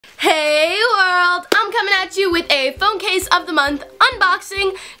Hey world! I'm coming at you with a phone case of the month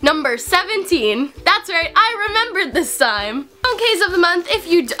unboxing number 17. That's right, I remembered this time. Phone case of the month,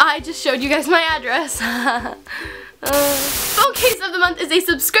 I just showed you guys my address. Phone case of the month is a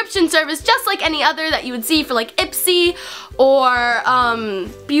subscription service just like any other that you would see for like Ipsy or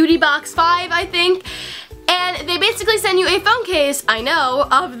Beauty Box 5, I think. And they basically send you a phone case, I know,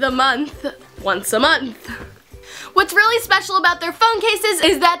 of the month once a month. What's really special about their phone cases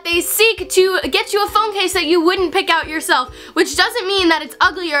is that they seek to get you a phone case that you wouldn't pick out yourself, which doesn't mean that it's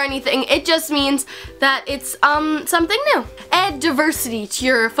ugly or anything, it just means that it's something new. Add diversity to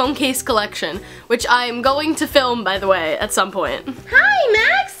your phone case collection, which I'm going to film, by the way, at some point. Hi,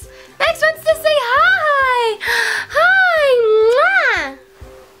 Max! Max wants to say hi! Hi! Mwah!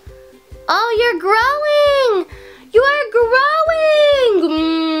 Oh, you're growing! You are growing!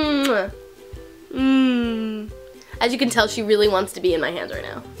 As you can tell, she really wants to be in my hands right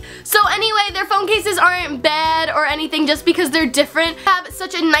now. So anyway, their phone cases aren't bad or anything just because they're different. They have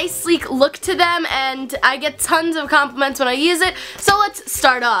such a nice sleek look to them and I get tons of compliments when I use it. So let's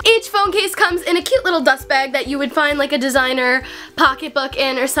start off. Each phone case comes in a cute little dust bag that you would find like a designer pocketbook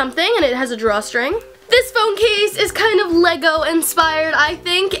in or something, and it has a drawstring. This phone case is kind of Lego inspired, I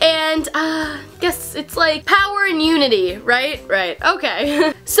think, and guess it's like power and unity, right? Right,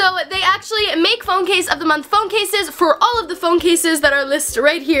 okay. So they actually make phone case of the month phone cases for all of the phone cases that are listed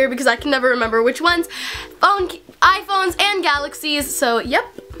right here because I can never remember which ones. iPhones and Galaxies, so yep.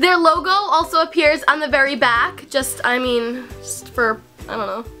 Their logo also appears on the very back, just for, I don't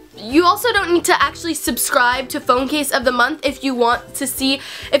know. You also don't need to actually subscribe to phone case of the month if you want to see,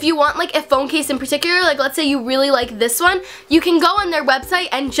 if you want like a phone case in particular, like let's say you really like this one, you can go on their website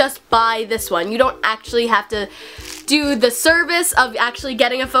and just buy this one. You don't actually have to do the service of actually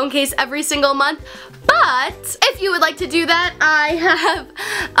getting a phone case every single month, but if you would like to do that, I have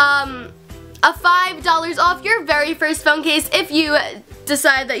a $5 off your very first phone case if you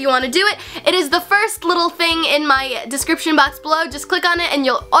decide that you want to do it. It is the first little thing in my description box below. Just click on it and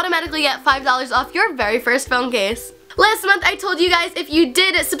you'll automatically get $5 off your very first phone case. Last month I told you guys if you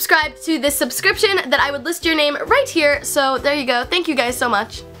did subscribe to this subscription that I would list your name right here, so there you go. Thank you guys so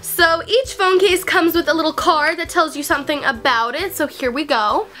much. So each phone case comes with a little card that tells you something about it, so here we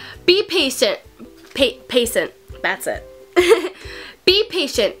go. Be patient. Patient. That's it. Be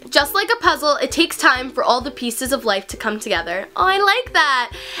patient. Just like a puzzle, it takes time for all the pieces of life to come together. Oh, I like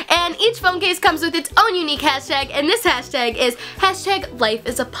that. And each phone case comes with its own unique hashtag, and this hashtag is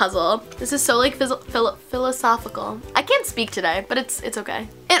 #LifeIsAPuzzle. This is so like philosophical. I can't speak today, but it's okay.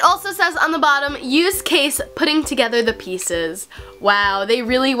 It also says on the bottom, use case putting together the pieces. Wow, they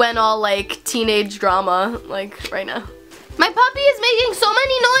really went all like teenage drama, like right now. My puppy is making so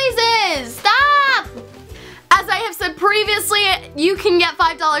many noises! Stop! As I have said previously, you can get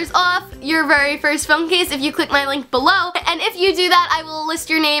 $5 off your very first phone case if you click my link below. And if you do that, I will list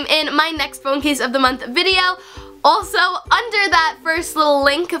your name in my next phone case of the month video. Also, under that first little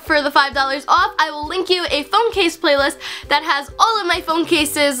link for the $5 off, I will link you a phone case playlist that has all of my phone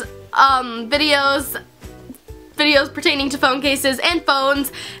cases, videos pertaining to phone cases and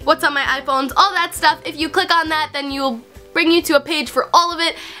phones, what's on my iPhones, all that stuff. If you click on that, then you'll bring you to a page for all of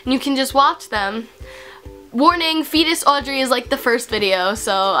it, and you can just watch them. Warning, fetus Audrey is like the first video,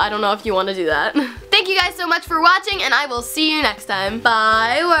 so I don't know if you want to do that. Thank you guys so much for watching, and I will see you next time.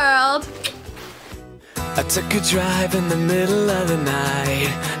 Bye, world! I took a drive in the middle of the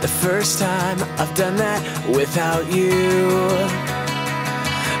night. The first time I've done that without you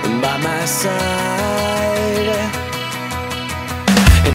by my side.